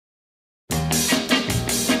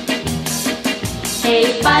A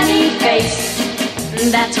funny face,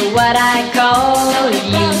 that's what I call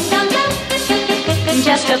you.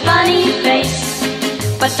 Just a funny face,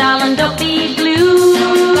 but darling, don't be blue.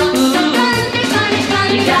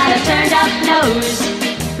 You got a turned up nose,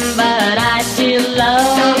 but I still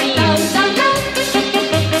love you.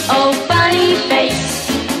 Oh, funny face,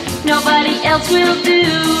 nobody else will do.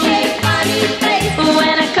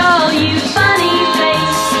 When I call you funny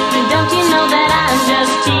face, don't you know that I'm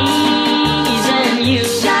just teasing you?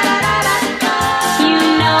 You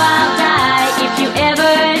know I'll die if you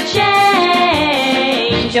ever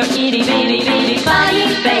change your itty bitty bitty funny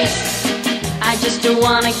face. I just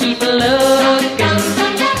wanna keep looking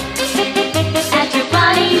at your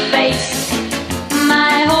funny face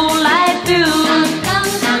my whole life through.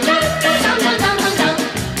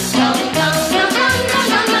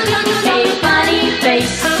 Hey, funny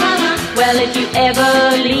face, well, if you ever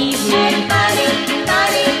leave me,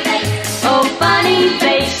 oh, funny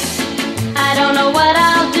face, I don't know what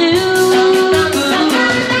I'll do.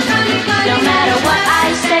 No matter what I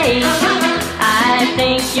say, I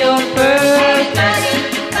think you're perfect.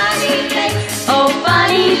 Oh,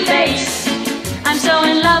 funny face, I'm so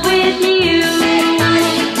in love with you.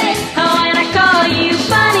 Oh, and I call you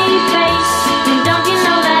funny face, don't you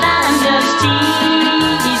know that I'm just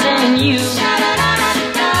teasing you?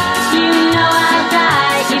 You know I'll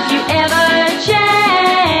die if you ever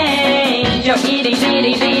change your itty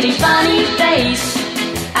bitty bitty funny face.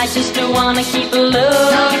 I just wanna keep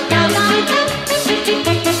looking